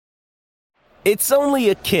It's only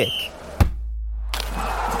a kick,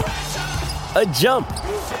 a jump,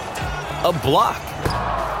 a block.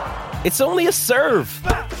 It's only a serve.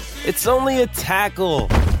 It's only a tackle,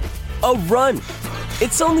 a run.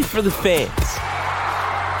 It's only for the fans.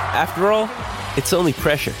 After all, it's only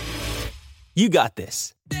pressure. You got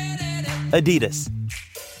this. Adidas.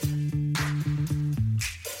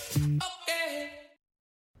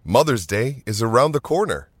 Mother's Day is around the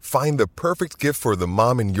corner. Find the perfect gift for the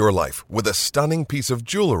mom in your life with a stunning piece of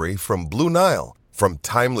jewelry from Blue Nile. From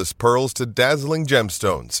timeless pearls to dazzling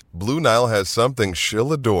gemstones, Blue Nile has something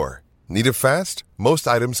she'll adore. Need it fast? Most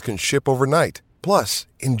items can ship overnight. Plus,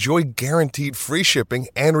 enjoy guaranteed free shipping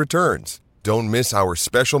and returns. Don't miss our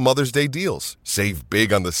special Mother's Day deals. Save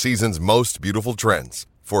big on the season's most beautiful trends.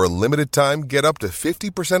 For a limited time, get up to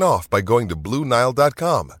 50% off by going to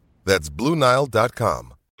BlueNile.com. That's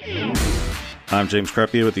BlueNile.com. I'm James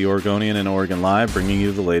Crepia with the Oregonian and Oregon Live, bringing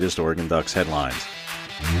you the latest Oregon Ducks headlines.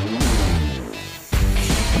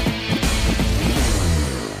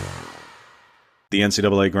 The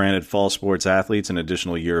NCAA granted fall sports athletes an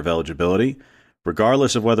additional year of eligibility.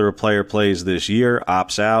 Regardless of whether a player plays this year,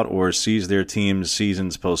 opts out, or sees their team's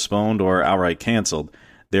seasons postponed or outright canceled,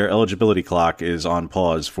 their eligibility clock is on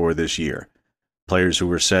pause for this year. Players who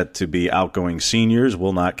were set to be outgoing seniors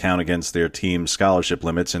will not count against their team's scholarship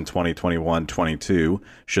limits in 2021-22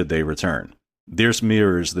 should they return. This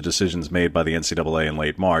mirrors the decisions made by the NCAA in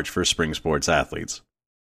late March for spring sports athletes.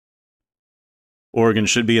 Oregon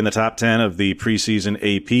should be in the top 10 of the preseason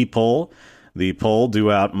AP poll. The poll,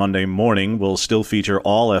 due out Monday morning, will still feature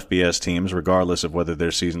all FBS teams, regardless of whether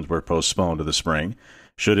their seasons were postponed to the spring.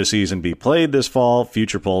 Should a season be played this fall,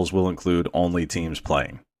 future polls will include only teams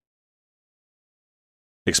playing.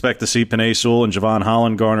 Expect to see Penei Sewell and Javon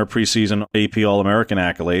Holland garner preseason AP All-American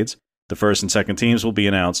accolades. The first and second teams will be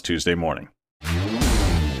announced Tuesday morning.